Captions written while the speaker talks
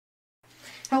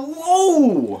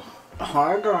Hello!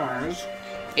 Hi guys.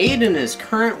 Aidan is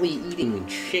currently eating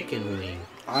chicken wing.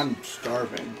 I'm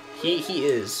starving. He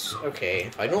is. Okay,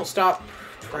 if I don't stop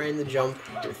trying to jump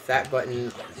with that button,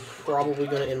 I'm probably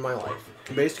gonna end my life.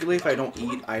 Basically, if I don't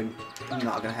eat, I'm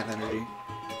not gonna have energy.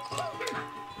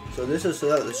 So this is so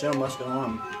that the show must go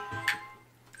on.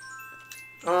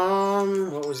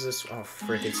 What was this? Oh,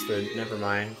 frick, it's the... Never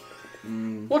mind.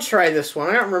 Mm. We'll try this one.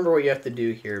 I don't remember what you have to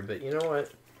do here, but you know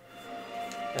what?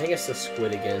 I think it's the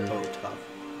squid again. Oh,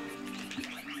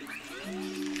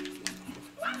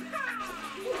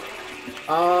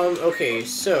 tough. Okay,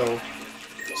 so...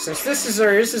 Since this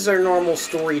is our normal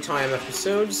story time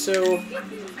episode, so...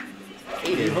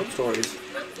 New Hope stories.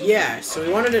 Yeah, so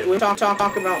we wanted to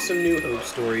talk about some New Hope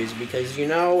stories, because, you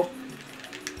know...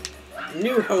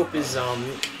 New Hope is,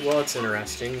 well, it's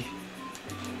interesting.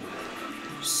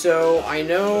 So, I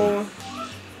know...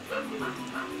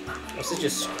 This is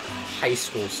just high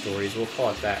school stories, we'll call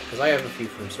it that, because I have a few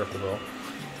from Circleville.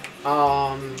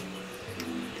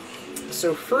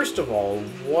 So first of all,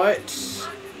 what...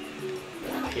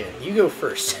 Yeah, you go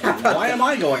first. Why am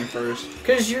I going first?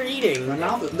 Because you're eating. My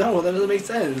mouth... No, that doesn't make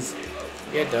sense.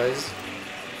 Yeah, it does.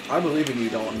 I believe in you,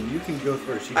 Dalton. You can go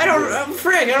first. I don't...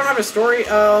 Frank, I don't have a story.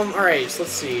 Alright, so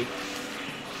let's see.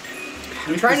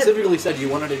 You specifically said you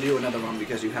wanted to do another one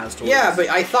because you had stories. Yeah, but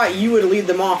I thought you would lead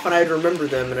them off and I'd remember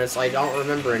them, and it's like, I don't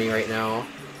remember any right now.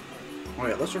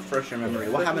 Alright, let's refresh your memory.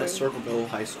 What happened at Circleville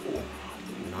High School?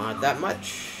 Not that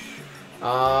much.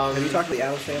 Have you talked to the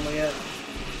Adams family yet?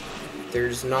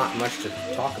 There's not much to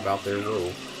talk about there,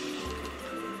 whoa.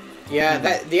 Yeah,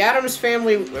 the Adams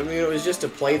Family, I mean, it was just a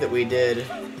play that we did.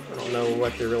 I don't know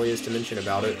what there really is to mention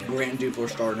about it. Grant Dupler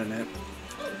starred in it.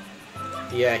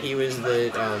 Yeah, he was the,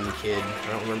 kid.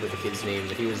 I don't remember the kid's name,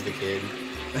 but he was the kid.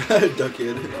 The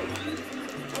kid.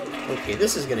 Okay,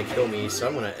 this is gonna kill me, so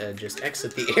I'm gonna just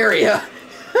exit the area.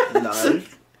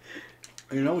 Nice.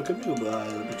 You know, we could do the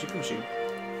pachinko machine.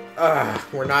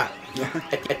 We're not...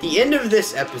 At the end of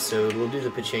this episode, we'll do the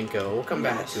pachinko. We'll come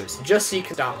back to it, just so you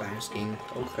can stop asking.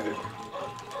 Okay.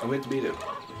 I'm going to beat it.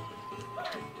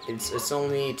 It's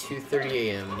only 2:30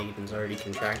 a.m. and Aidan's already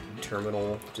contracted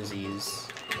terminal disease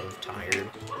of tired.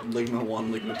 Ligma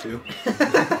 1, Ligma 2.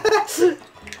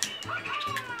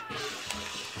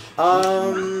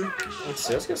 Let's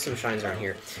see, let's get some shines around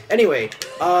here. Anyway,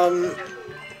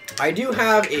 I do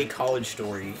have a college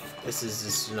story. This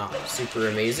is not super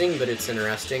amazing, but it's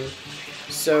interesting.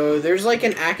 So, there's like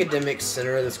an academic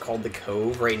center that's called the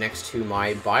Cove right next to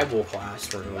my Bible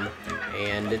classroom.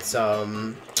 And it's,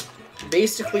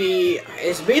 basically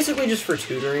just for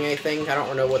tutoring, I think. I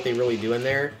don't know what they really do in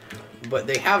there. But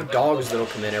they have dogs that'll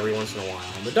come in every once in a while.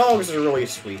 And the dogs are really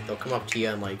sweet. They'll come up to you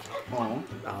and like,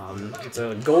 it's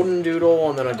a golden doodle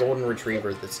and then a golden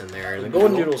retriever that's in there. And the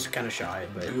golden doodle's kind of shy,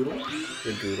 but Doodle?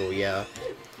 the doodle, yeah.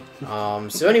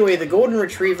 So anyway, the golden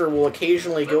retriever will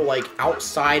occasionally go like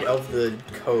outside of the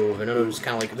cove, and it'll just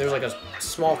kind of like there's like a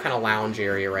small kind of lounge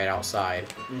area right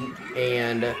outside,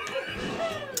 and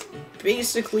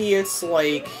basically it's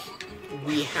like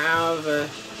we have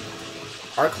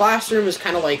our classroom is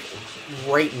kind of like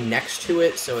right next to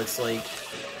it, so it's like,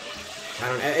 I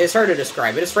don't know, it's hard to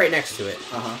describe it. It's right next to it.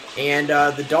 And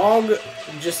the dog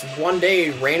just one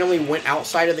day randomly went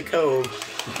outside of the cove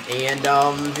and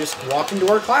just walked into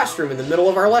our classroom in the middle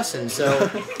of our lesson. So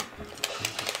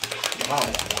Wow.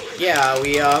 yeah,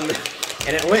 we and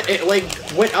it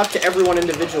went up to everyone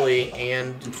individually,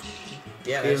 and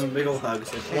yeah, Gave him a big old hug.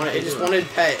 it just wanted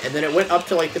pet, and then it went up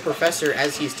to like the professor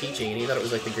as he's teaching, and he thought it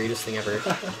was like the greatest thing ever.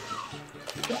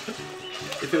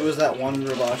 If it was that one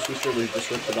Ravash teacher, we'd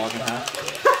just rip the dog in half.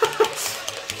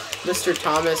 Mr.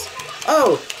 Thomas.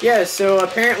 Oh, yeah, so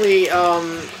apparently,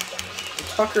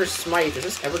 Tucker Smythe, is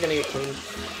this ever gonna get cleaned?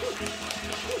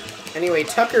 Anyway,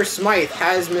 Tucker Smythe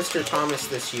has Mr. Thomas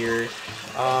this year.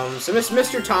 So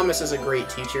Mr. Thomas is a great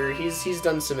teacher. He's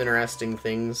done some interesting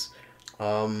things.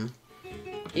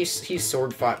 He's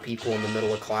sword fought people in the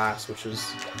middle of class, which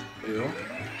was... Ew.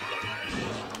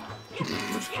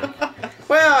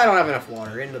 Well, I don't have enough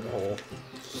water. Into the hole.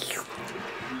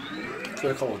 That's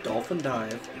what I call a dolphin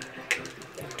dive.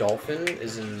 Dolphin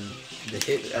is in the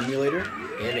hit Emulator?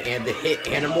 and the hit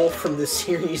animal from the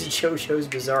series JoJo's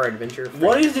Bizarre Adventure.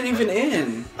 What is it even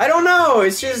in? I don't know.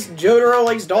 It's just Jotaro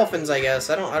likes dolphins, I guess.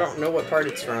 I don't know what part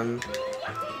it's from.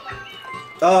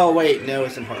 Oh wait, no,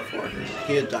 it's in part 4.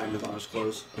 He had diamonds on his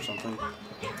clothes or something.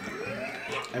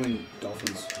 I mean,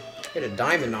 dolphins. He had a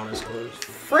diamond on his clothes.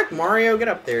 Frick, Mario, get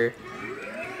up there.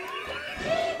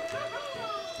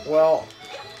 Well,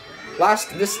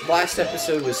 This last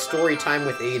episode was story time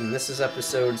with Aidan. This is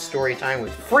episode story time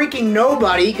with freaking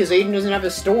nobody because Aidan doesn't have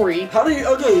a story. How do you?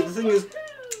 Okay, the thing is,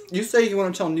 you say you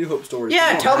want to tell New Hope stories.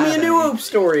 Yeah, tell me a New Hope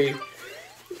story.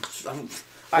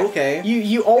 Okay.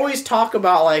 You always talk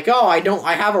about like, oh,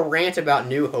 I have a rant about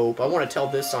New Hope. I want to tell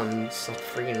this on some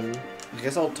freaking. I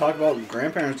guess I'll talk about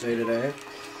Grandparents' Day today.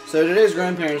 So today's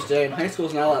Grandparents' Day, and high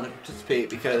school's not allowed to participate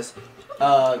because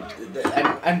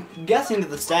I'm guessing that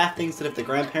the staff thinks that if the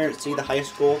grandparents see the high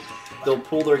school, they'll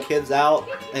pull their kids out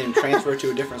and transfer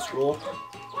to a different school,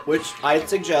 which I'd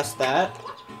suggest that.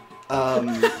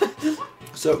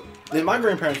 So then my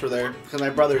grandparents were there because my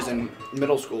brother's in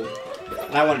middle school,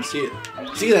 and I wanted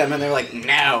to see them, and they're like,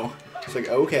 no. It's like,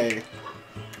 okay.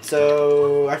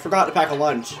 So I forgot to pack a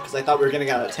lunch because I thought we were gonna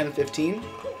get out at 10:15,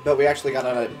 but we actually got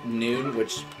out at noon,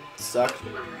 which sucked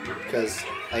because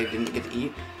I didn't get to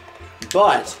eat.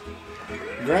 But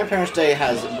Grandparents' Day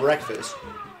has breakfast,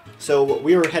 so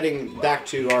we were heading back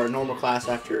to our normal class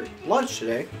after lunch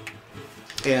today,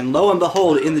 and lo and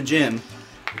behold, in the gym,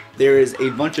 there is a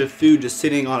bunch of food just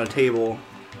sitting on a table.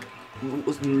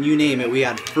 You name it. We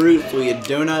had fruit, we had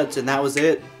donuts, and that was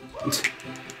it.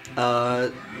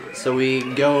 So we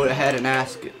go ahead and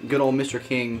ask good old Mr.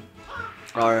 King,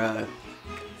 our, I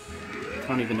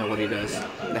don't even know what he does,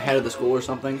 the head of the school or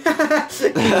something.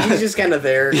 He's just kind of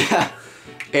there. Yeah.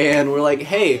 And we're like,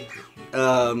 hey,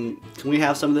 can we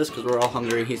have some of this? Because we're all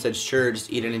hungry. He said, sure,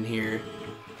 just eat it in here.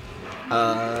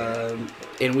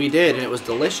 And we did, and it was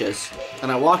delicious. And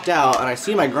I walked out, and I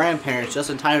see my grandparents just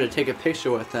in time to take a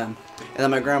picture with them. And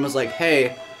then my grandma's like,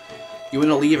 hey, you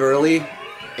want to leave early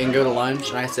and go to lunch?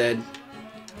 And I said,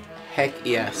 heck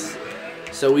yes.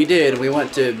 So we did. We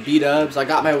went to B-Dubs. I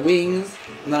got my wings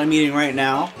that I'm eating right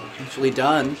now. Actually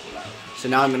done. So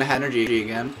now I'm going to have energy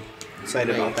again.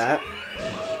 Excited about that.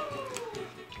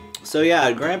 So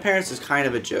yeah, Grandparents is kind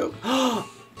of a joke.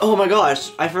 Oh my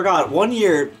gosh, I forgot. One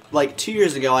year, like 2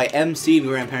 years ago, I emceed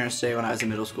Grandparents' Day when I was in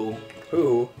middle school.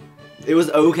 Ooh. It was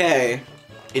okay.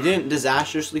 It didn't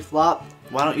disastrously flop.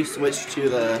 Why don't you switch to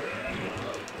the...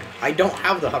 I don't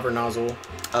have the hover nozzle.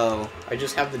 Oh. I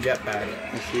just have the jetpack.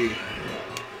 I see.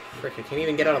 Frick, I can't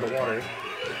even get out of the water.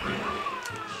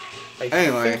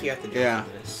 Anyway, think you have to do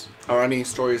this. Are any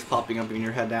stories popping up in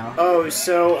your head now? Oh,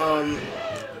 so,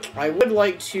 I would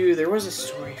like to, there was a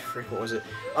story, frick, what was it?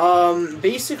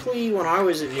 Basically, when I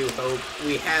was at New Hope,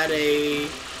 we had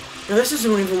no, this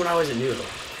isn't even when I was at New Hope.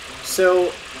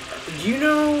 So, do you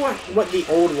know what the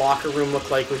old locker room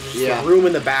looked like? Which was just a room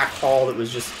in the back hall that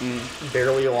was just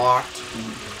barely locked.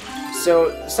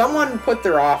 So, someone put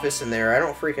their office in there. I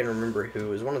don't freaking remember who. It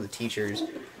was one of the teachers.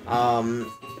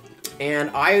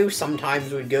 And I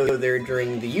sometimes would go there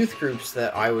during the youth groups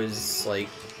that I was, like,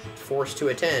 forced to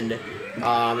attend.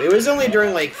 It was only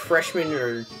during, like, freshman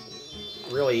or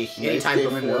really any time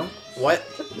before. What?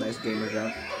 Nice gamer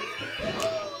jump.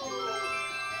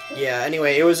 Yeah,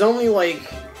 anyway, it was only, like,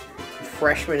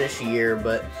 freshman-ish year,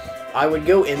 but I would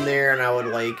go in there and I would,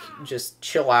 like, just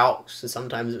chill out. So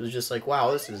sometimes it was just like, wow,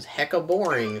 this is hecka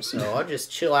boring. So I'll just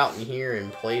chill out in here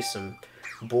and play some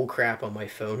bullcrap on my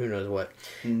phone, who knows what.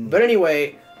 But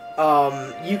anyway,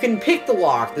 you can pick the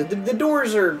lock. The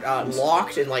doors are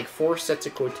locked in like 4 sets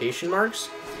of quotation marks.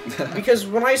 Because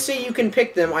when I say you can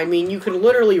pick them, I mean you can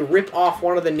literally rip off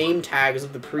one of the name tags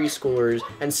of the preschoolers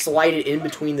and slide it in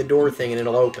between the door thing and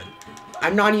it'll open.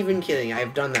 I'm not even kidding.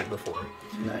 I've done that before.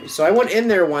 Nice. So I went in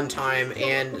there one time,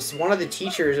 and one of the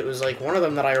teachers, it was like one of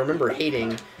them that I remember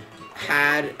hating,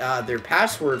 had their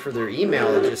password for their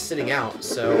email just sitting out.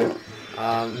 So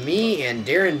me and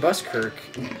Darren Buskirk,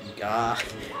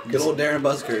 good old Darren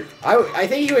Buskirk. I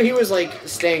think he was like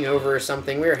staying over or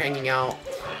something. We were hanging out,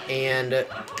 and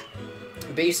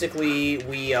basically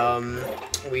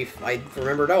I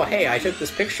remembered, oh hey, I took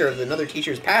this picture of another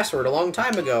teacher's password a long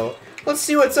time ago. Let's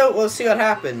see what's out. Let's see what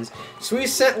happens. So we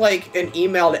sent like an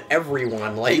email to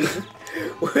everyone. Like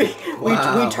we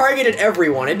targeted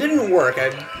everyone. It didn't work.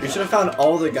 You should have found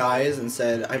all the guys and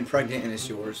said, "I'm pregnant and it's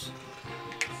yours."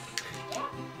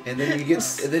 And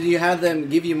then you have them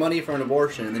give you money for an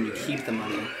abortion, and then you keep the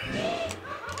money.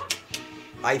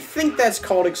 I think that's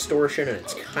called extortion, and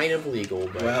it's kind of legal.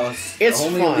 But well, it's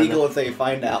only fun. illegal if they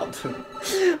find out.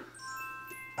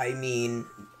 I mean,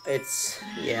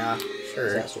 yeah, sure.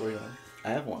 Is that story on? I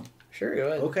have one. Sure, go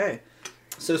ahead. Okay.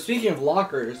 So speaking of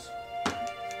lockers,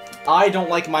 I don't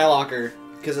like my locker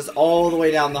because it's all the way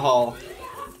down the hall.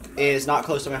 It is not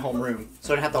close to my homeroom,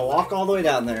 so I'd have to walk all the way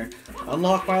down there,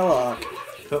 unlock my lock,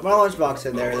 put my lunchbox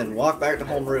in there, then walk back to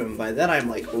homeroom. By then, I'm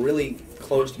like really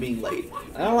close to being late.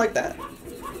 I don't like that.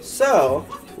 So,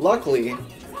 luckily,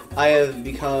 I have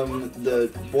become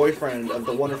the boyfriend of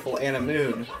the wonderful Anna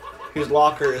Moon, whose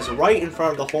locker is right in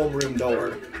front of the homeroom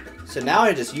door. So now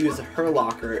I just use her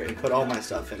locker and put all my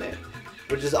stuff in it.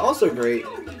 Which is also great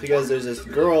because there's this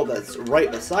girl that's right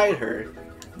beside her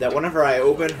that whenever I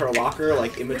open her locker,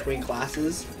 like in between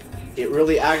classes, it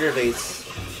really aggravates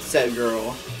said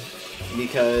girl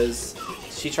because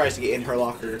she tries to get in her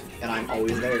locker and I'm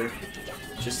always there.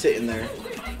 Just sitting there.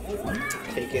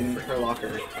 Taking her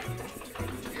locker.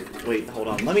 Wait, hold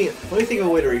on. Let me think of a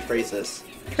way to rephrase this.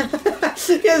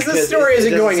 Yes, this story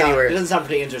isn't going anywhere. It doesn't sound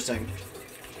pretty interesting.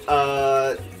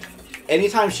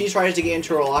 Anytime she tries to get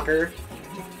into her locker,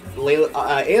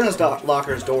 Anna's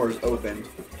locker's door is open,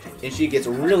 and she gets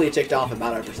really ticked off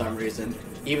about it for some reason,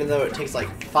 even though it takes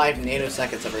like 5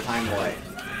 nanoseconds of her time away.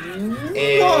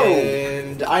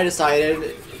 And I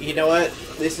decided, you know what,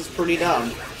 this is pretty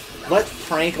dumb. Let's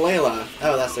prank Layla.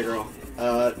 Oh, that's the girl.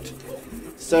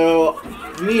 So,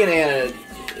 me and Anna,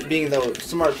 being the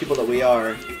smart people that we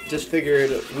are, just figured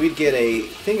we'd get a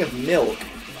thing of milk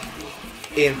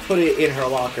and put it in her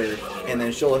locker, and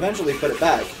then she'll eventually put it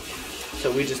back.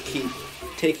 So we just keep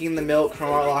taking the milk from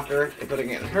our locker and putting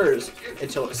it in hers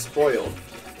until it's spoiled.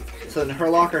 So then her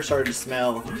locker started to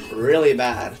smell really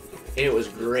bad, and it was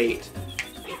great.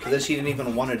 Because then she didn't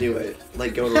even want to do it,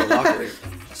 like go to her locker.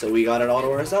 So we got it all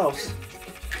to ourselves.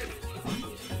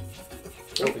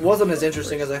 It wasn't as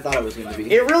interesting as I thought it was going to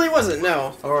be. It really wasn't,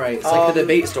 no. Alright, it's like the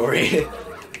debate story.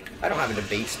 I don't have a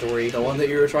debate story. The one that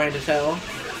you were trying to tell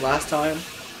last time?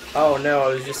 Oh no, I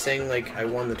was just saying like I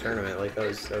won the tournament. Like that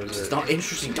was It's it. not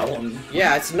interesting, don't.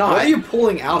 Yeah, it's not. What are you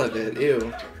pulling out of it?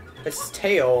 Ew. It's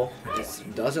tail.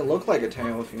 It doesn't look like a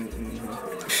tail if you...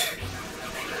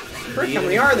 Frick, how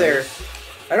many are there?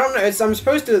 I don't know. I'm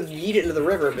supposed to yeet it into the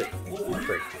river, but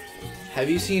frick. Have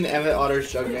you seen Emmett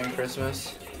Otter's Jug Band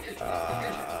Christmas?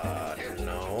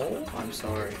 No. I'm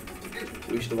sorry.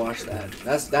 We should watch that.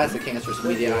 That's the cancerous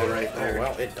media right there. Oh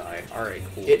well, it died. All right,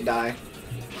 cool. It died.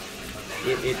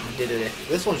 It did it.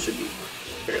 This one should be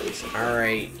fairly simple. All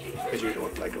right. Because you're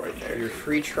like right there. Your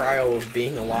free trial of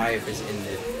being alive is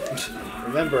ended.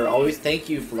 Remember, always thank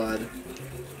you, Flood.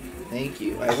 Thank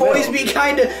you. I Always will. be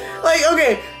kind of like,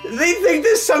 okay, they think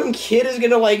this some kid is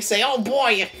gonna like say, oh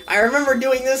boy, I remember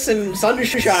doing this in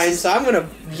Sunshine, so I'm gonna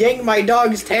yank my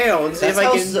dog's tail and see if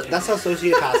I can. That's how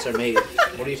sociopaths are made.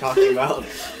 What are you talking about?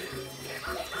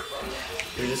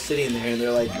 They're just sitting there and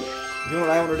they're like, you know what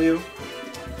I want to do?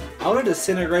 I want to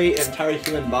disintegrate an entire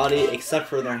human body except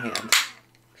for their hand.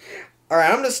 Alright,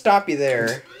 I'm gonna stop you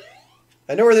there.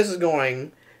 I know where this is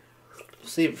going.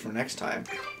 Save it for next time.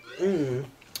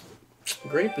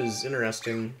 Grape is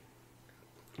interesting.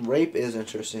 Rape is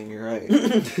interesting, you're right.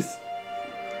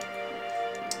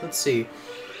 Let's see.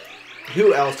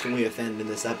 Who else can we offend in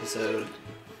this episode?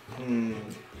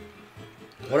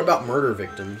 What about murder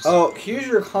victims? Oh, here's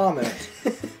your comment.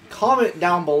 Comment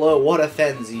down below what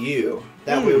offends you.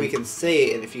 That way we can say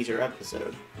it in a future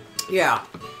episode. Yeah.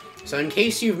 So in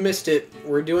case you've missed it,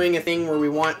 we're doing a thing where we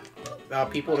want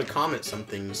people to comment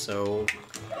something, so...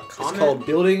 It's called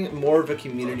building more of a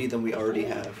community than we already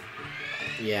have.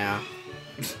 Yeah.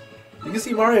 You can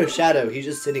see Mario's shadow. He's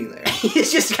just sitting there.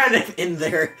 He's just kind of in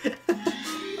there.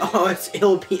 Oh, it's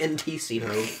ill PNTC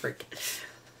mode. Frick.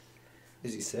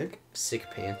 Is he sick? Sick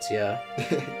pants, yeah.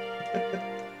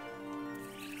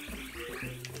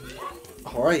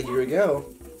 Alright, here we go.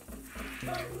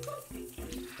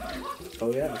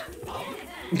 Oh, yeah.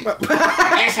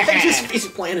 I just face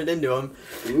planted into him.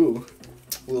 Ooh.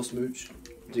 Little smooch.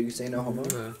 Did you say no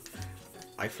homo?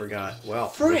 I forgot. Well,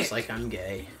 Frick. looks like I'm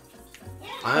gay.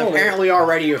 I'm apparently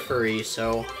already a furry,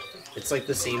 so it's like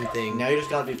the same thing. Now you just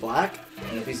gotta be black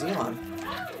and be Xeon.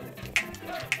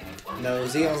 No,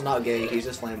 Xeon's not gay, he's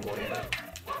just flamboyant.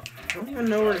 I don't even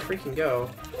know where to freaking go.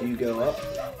 Do you go up?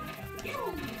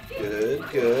 Good,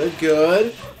 good,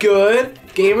 good, good.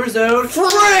 Gamer zone.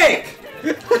 Frick!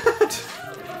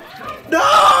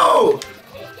 No!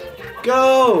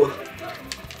 Go!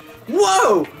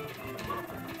 Whoa!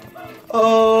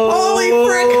 Oh! Holy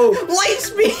frick! Light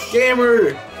speed!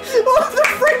 Gamer! What the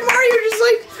frick? Mario just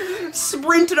like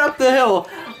sprinted up the hill.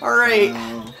 Alright.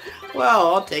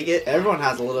 Well, I'll take it. Everyone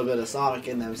has a little bit of Sonic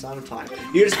in them sometime.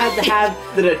 You just have to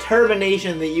have the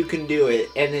determination that you can do it,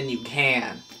 and then you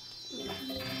can.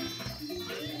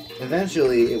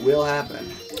 Eventually, it will happen.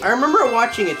 I remember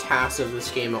watching a task of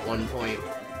this game at one point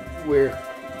where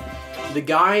the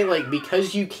guy, like,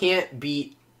 because you can't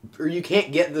beat, or you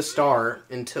can't get the star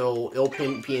until Il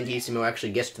Piantissimo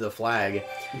actually gets to the flag,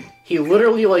 he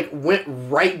literally, like, went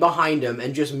right behind him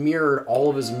and just mirrored all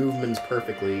of his movements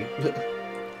perfectly.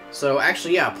 So,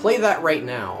 actually, yeah, play that right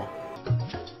now.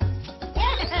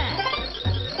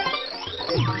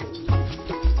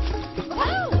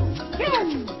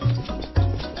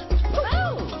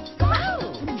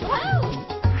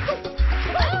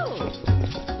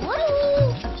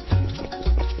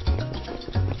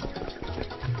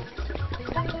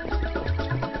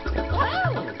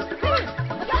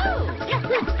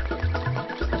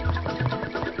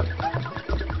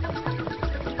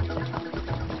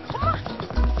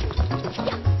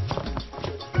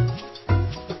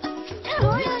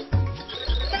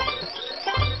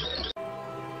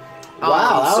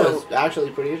 So it's actually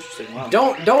pretty interesting. Wow.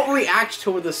 don't react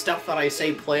to the stuff that I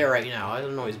say play right now. It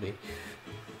annoys me.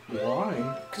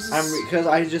 Why? Because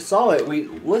I just saw it.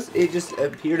 It just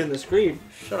appeared in the screen.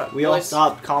 Shut up. We all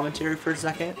stopped commentary for a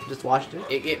second. Just watched it.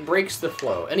 It breaks the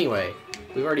flow. Anyway,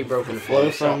 we've already broken the flow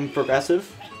from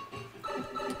Progressive.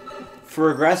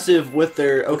 Progressive with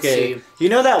their you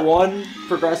know that one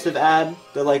Progressive ad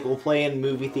that like will play in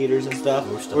movie theaters and stuff,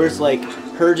 where it's like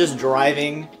her just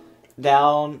driving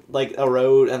down like a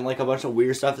road and like a bunch of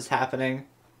weird stuff is happening.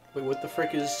 Wait, what the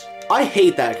frick is? I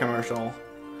hate that commercial.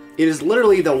 It is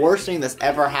literally the worst thing that's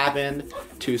ever happened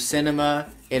to cinema,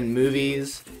 in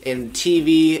movies, in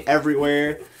TV,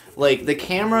 everywhere. Like, the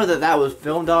camera that was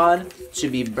filmed on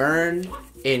should be burned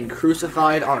and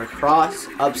crucified on a cross,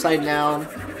 upside down,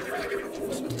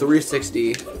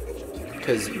 360.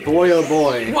 Because, boy oh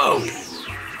boy, whoa,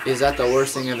 is that the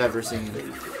worst thing I've ever seen.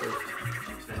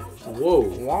 Whoa,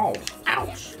 wow,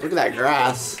 ouch. Look at that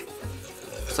grass.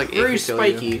 It's like very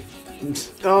spiky.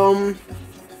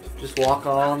 Just walk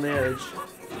on the edge.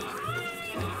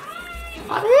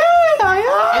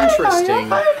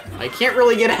 Interesting. I can't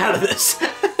really get out of this.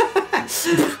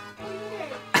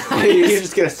 You're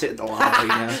just gonna sit in the lobby, you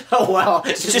know? Oh well.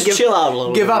 Just chill out a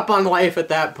little bit. Give up on life at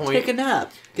that point. Take a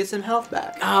nap. Get some health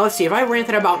back. Let's see. Have I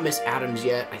ranted about Miss Adams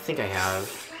yet? I think I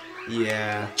have.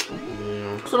 Yeah.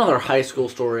 What's another high school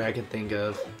story I can think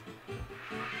of?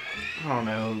 I don't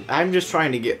know. I'm just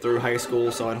trying to get through high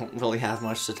school, so I don't really have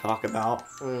much to talk about.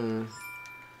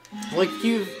 Like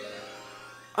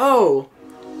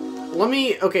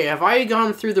okay, have I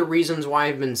gone through the reasons why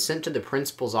I've been sent to the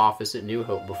principal's office at New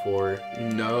Hope before?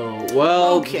 No.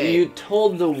 Well, you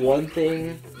told the one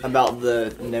thing about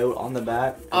the note on the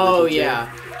back. Oh,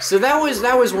 yeah. So that was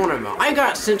one of them. I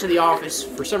got sent to the office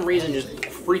for some reason, just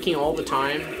freaking all the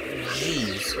time.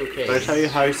 Jeez, okay. Did I tell you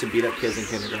how I used to beat up kids in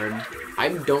kindergarten? I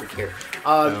don't care.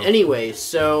 Anyway,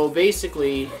 so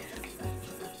basically...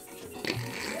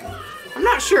 I'm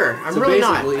not sure. I'm really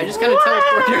not. I just kind of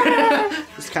teleported.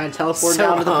 Just kind of teleported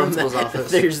down to the principal's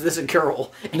office. There's this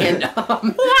girl. And,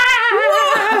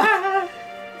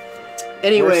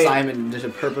 anyway. Simon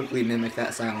just perfectly mimic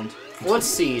that sound. Let's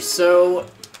see. So,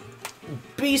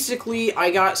 basically, I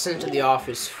got sent to the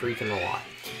office freaking a lot.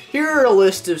 Here are a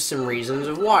list of some reasons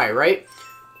of why, right?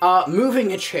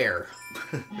 Moving a chair.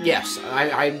 Yes,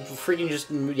 I freaking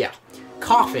just, yeah.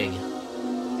 Coughing.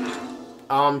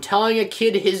 Telling a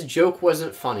kid his joke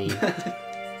wasn't funny.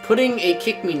 Putting a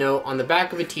kick-me note on the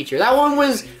back of a teacher. That one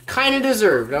was kind of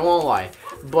deserved, I won't lie.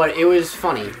 But it was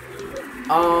funny.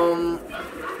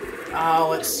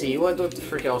 Let's see. What the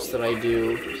frick else did I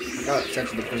do? I got sent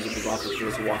to the principal's office for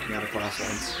just walking out of class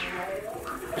once.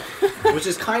 Which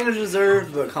is kind of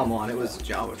deserved, but come on, it was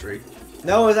geometry.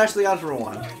 No, it was actually Algebra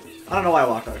 1. I don't know why I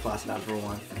walked out of class in Algebra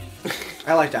 1.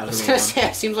 I liked Algebra 1. I was gonna say,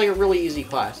 it seems like a really easy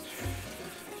class.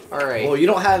 Alright. Well, you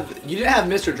didn't have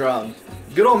Mr. Drum.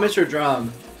 Good old Mr.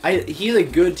 Drum. He's a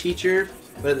good teacher,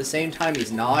 but at the same time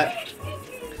he's not.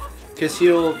 Cause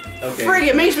he'll Frig,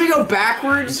 it makes me go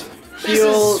backwards. This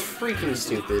is freaking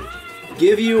stupid.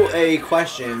 Give you a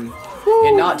question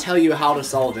and not tell you how to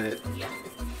solve it.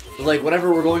 Like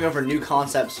whenever we're going over new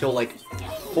concepts, he'll like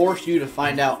force you to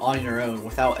find out on your own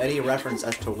without any reference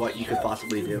as to what you could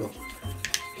possibly do.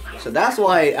 So that's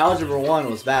why Algebra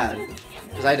 1 was bad.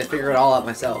 Because I had to figure it all out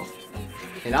myself.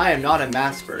 And I am not a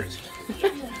math spurt.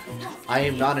 I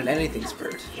am not an anything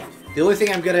spurt. The only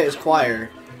thing I'm good at is choir,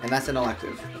 and that's an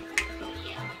elective.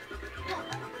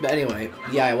 But anyway,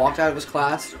 yeah, I walked out of his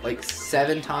class like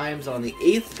 7 times, and on the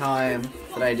 8th time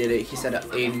that I did it, he said,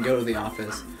 Aidan, go to the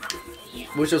office.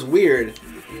 Which was weird,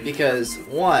 because,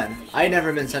 1, I had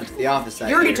never been sent to the office that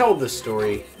You already year. told this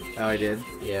story. Oh, I did?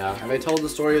 Yeah. Have I told the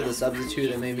story of the substitute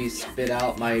that made me spit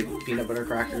out my peanut butter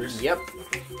crackers? Yep.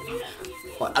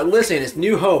 Well, listen, it's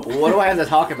New Hope. What do I have to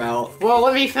talk about? Well,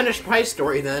 let me finish my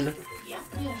story then.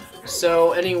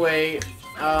 So, anyway,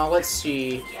 let's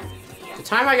see. The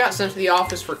time I got sent to the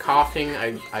office for coughing,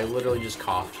 I literally just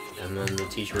coughed. And then the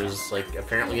teacher was, like,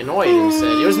 apparently annoyed and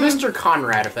said, it was Mr.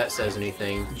 Conrad, if that says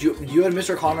anything. You had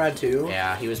Mr. Conrad, too?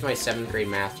 Yeah, he was my 7th grade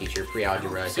math teacher,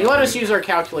 pre-algebra. He let us use our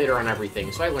calculator on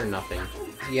everything, so I learned nothing.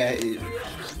 Yeah,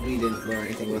 we didn't learn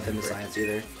anything within the science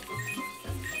either.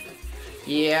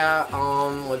 Yeah,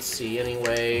 let's see,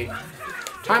 anyway.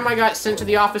 Time I got sent to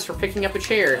the office for picking up a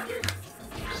chair.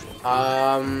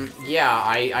 Yeah,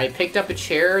 I picked up a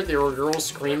chair, there were girls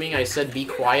screaming, I said be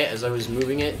quiet as I was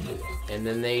moving it. And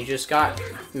then they just got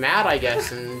mad, I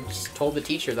guess, and just told the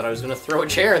teacher that I was going to throw a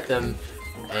chair at them.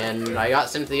 And I got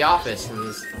sent to the office, and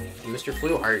Mr.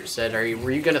 Fluhart said,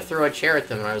 were you going to throw a chair at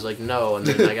them? And I was like, no, and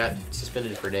then I got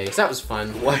suspended for a day. So that was fun.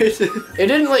 What? It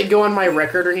didn't, like, go on my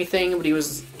record or anything, but he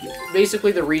was...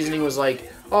 Basically, the reasoning was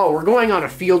like, oh, we're going on a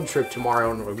field trip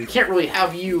tomorrow, and we can't really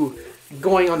have you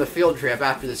going on the field trip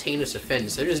after this heinous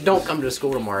offense, so just don't come to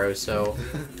school tomorrow, so...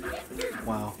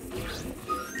 Wow.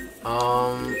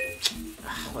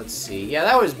 Let's see. Yeah,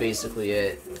 that was basically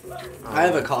it. I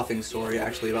have a coughing story,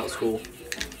 actually, about school.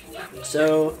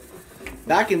 So,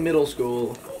 back in middle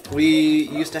school, we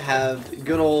used to have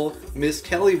good old Miss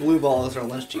Kelly Blueball as our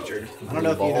lunch teacher. I don't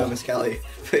know if you know Miss Kelly,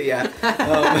 but yeah.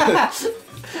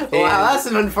 Wow, that's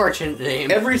an unfortunate name.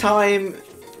 Every time,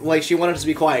 like, she wanted us to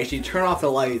be quiet, she'd turn off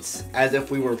the lights as if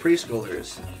we were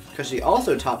preschoolers. Because she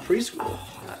also taught preschool.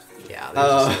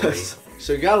 Yeah,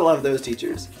 so you gotta love those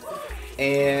teachers.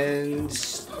 And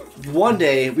one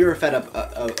day, we were fed up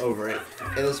over it.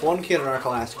 And this one kid in our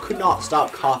class could not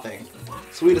stop coughing.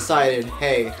 So we decided,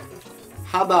 hey,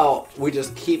 how about we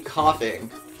just keep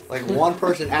coughing, like one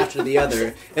person after the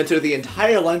other, until the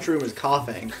entire lunchroom is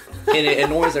coughing, and it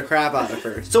annoys the crap out of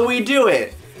her. So we do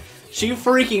it. She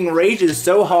freaking rages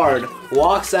so hard,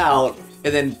 walks out,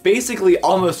 and then basically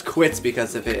almost quits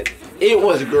because of it. It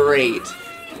was great.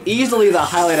 Easily the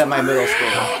highlight of my middle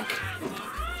school.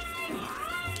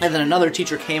 And then another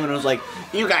teacher came and was like,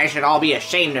 you guys should all be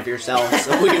ashamed of yourselves.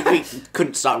 So we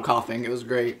couldn't stop coughing. It was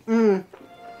great.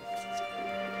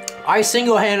 I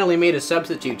single-handedly made a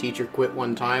substitute teacher quit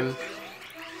one time.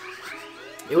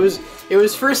 It was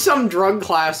for some drug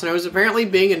class, and I was apparently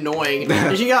being annoying,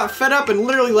 and she got fed up and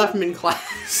literally left me in class.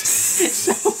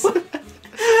 So,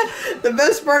 the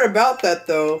best part about that,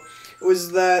 though,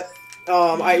 was that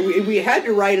we had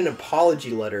to write an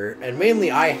apology letter, and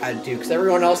mainly I had to, because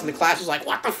everyone else in the class was like,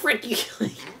 what the frick you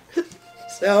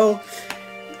So,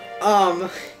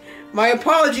 my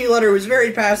apology letter was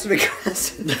very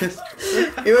passive-aggressive.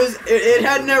 It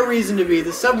had no reason to be.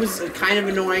 The sub was kind of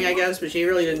annoying, I guess, but she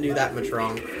really didn't do that much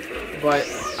wrong. But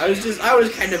I was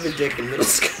kind of a dick in middle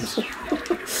school.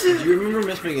 Do you remember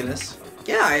Miss McGinnis?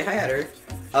 Yeah, I had her.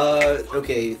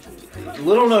 Okay.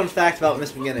 Little known fact about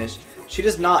Miss McGinnis. She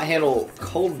does not handle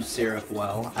cold syrup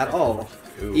well at all.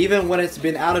 Ooh. Even when it's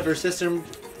been out of her system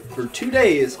for 2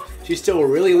 days, she's still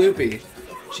really loopy.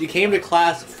 She came to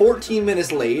class 14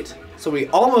 minutes late, so we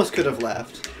almost could have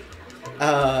left.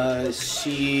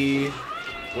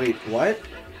 Wait, what?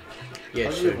 Yeah,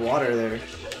 there's water there.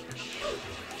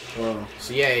 Whoa.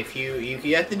 So yeah, if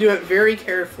you have to do it very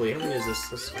carefully. How many is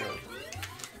this? Let's go.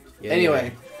 Yeah,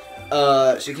 anyway,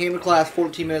 she came to class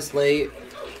 14 minutes late.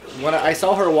 When I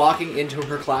saw her walking into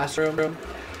her classroom,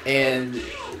 and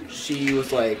she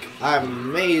was like, I'm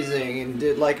amazing, and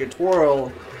did like a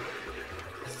twirl.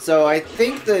 So I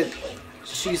think that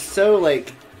she's so,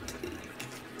 like,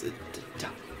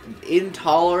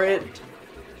 intolerant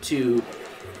to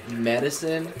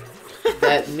medicine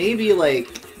that maybe,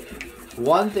 like,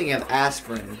 one thing of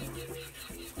aspirin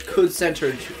could send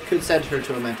her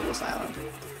to a mental asylum.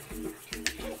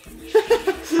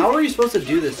 How are you supposed to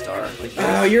do this, Star?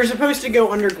 Like, you're supposed to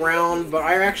go underground, but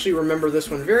I actually remember this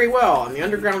one very well. And the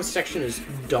underground section is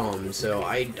dumb, so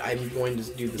I'm going to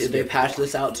do this. Did they patch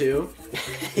this out too?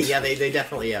 Yeah, they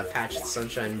definitely patched the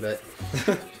sunshine, but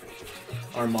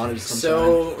Armada's sunshine.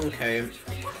 So okay,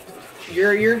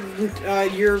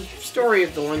 your story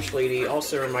of the lunch lady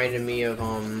also reminded me of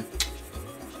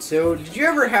So did you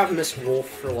ever have Miss Wolf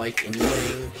for like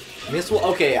anything? Miss Wolf?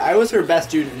 Okay, I was her best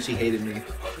student and she hated me.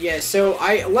 Yeah, so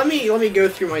let me go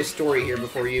through my story here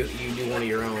before you do one of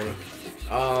your own.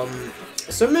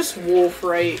 So Miss Wolf,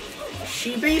 right?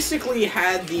 She basically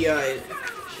had the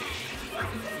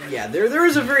yeah, there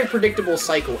is a very predictable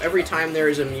cycle every time there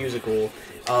is a musical.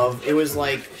 It was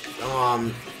like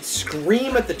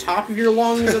scream at the top of your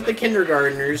lungs at the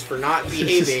kindergartners for not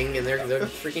behaving, and they're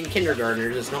freaking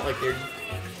kindergartners. It's not like they're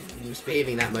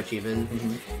misbehaving that much even.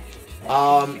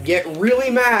 Get really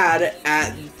mad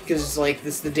at because like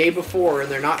this is the day before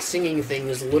and they're not singing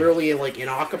things literally like in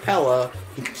a cappella,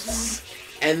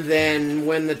 and then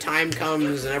when the time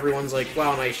comes and everyone's like,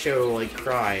 wow, nice show, like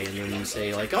cry, and then you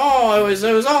say like, oh,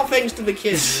 it was all thanks to the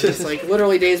kids. It's like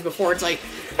literally days before it's like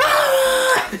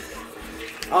ah!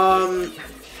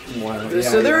 Wow.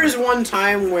 So there was one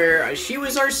time where she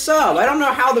was our sub. I don't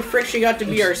know how the frick she got to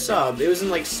be our sub. It was in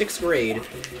like 6th grade.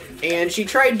 And she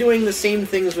tried doing the same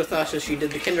things with us as she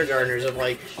did the kindergartners of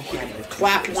like,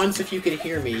 clap once if you can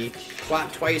hear me,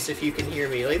 clap twice if you can hear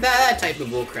me, like that type of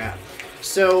bullcrap.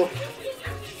 So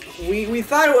we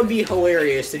thought it would be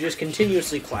hilarious to just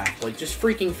continuously clap, like just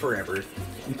freaking forever.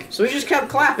 So we just kept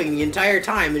clapping the entire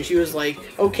time, and she was like,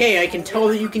 "Okay, I can tell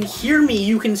that you can hear me.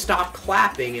 You can stop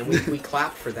clapping," and we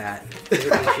clapped for that. It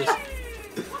was just...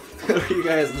 Are you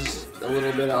guys just a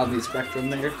little bit on the spectrum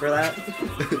there for that?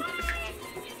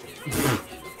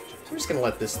 I'm just gonna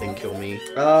let this thing kill me.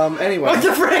 Anyway. What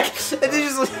the frick?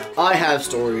 I have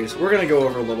stories. We're gonna go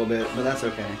over a little bit, but that's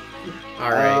okay.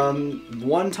 Alright.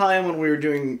 One time when we were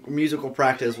doing musical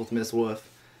practice with Miss Wolf,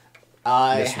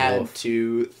 I had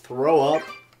to throw up.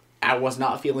 I was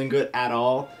not feeling good at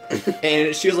all.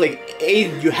 And she was like,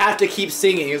 "Aidan, you have to keep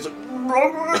singing." It was like,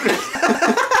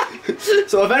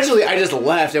 so eventually I just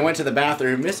left and went to the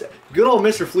bathroom. Good old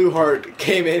Mr. Fluhart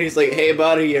came in. He's like, "Hey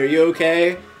buddy, are you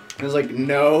okay?" I was like,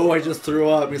 "No, I just threw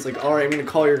up." He's like, "Alright, I'm gonna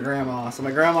call your grandma." So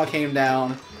my grandma came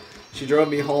down. She drove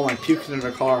me home. I puked in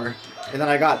her car. And then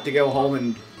I got to go home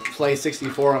and play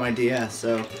 64 on my DS.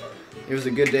 So it was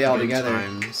a good day altogether.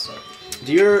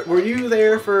 Were you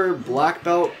there for black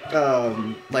belt,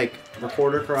 like,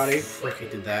 recorder karate? Frick, I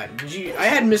did that. Did you? I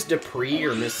had Miss Dupree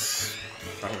or Miss...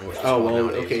 I don't know what she's called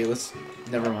nowadays.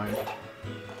 Okay, never mind.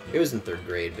 It was in 3rd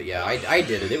grade, but yeah, I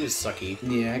did it. It was sucky.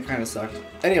 Yeah, it kind of sucked.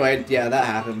 Anyway, yeah, that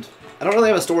happened. I don't really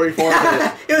have a story for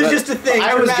it. It was just a thing.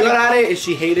 I was good at it, and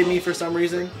she hated me for some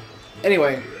reason.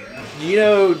 Anyway, you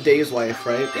know Dave's wife,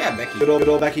 right? Yeah, Becky. Good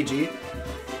old Becky G.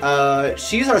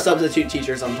 She's our substitute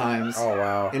teacher sometimes. Oh,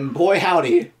 wow. And boy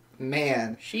howdy,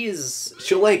 man.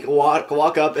 She'll like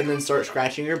walk up and then start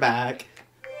scratching your back.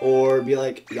 Or be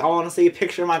like, "Y'all want to see a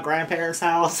picture of my grandparents'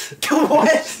 house?"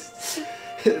 What?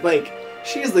 Like,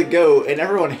 she's the GOAT, and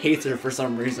everyone hates her for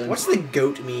some reason. What's the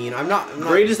GOAT mean? I'm not...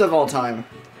 Greatest of all time.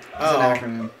 It's an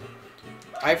acronym.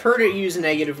 I've heard it used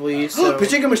negatively, so...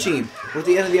 Pachinko machine! We're at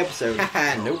the end of the episode.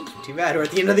 Haha, nope. Too bad, we're at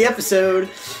the end of the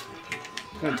episode.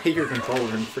 I'm gonna take your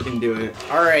controller and freaking do it.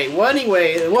 Alright, well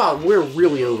anyway, well, we're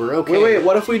really over, okay. Wait,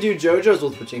 what if we do JoJo's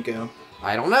with Pachinko?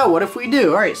 I don't know, what if we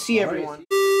do? Alright, see everyone.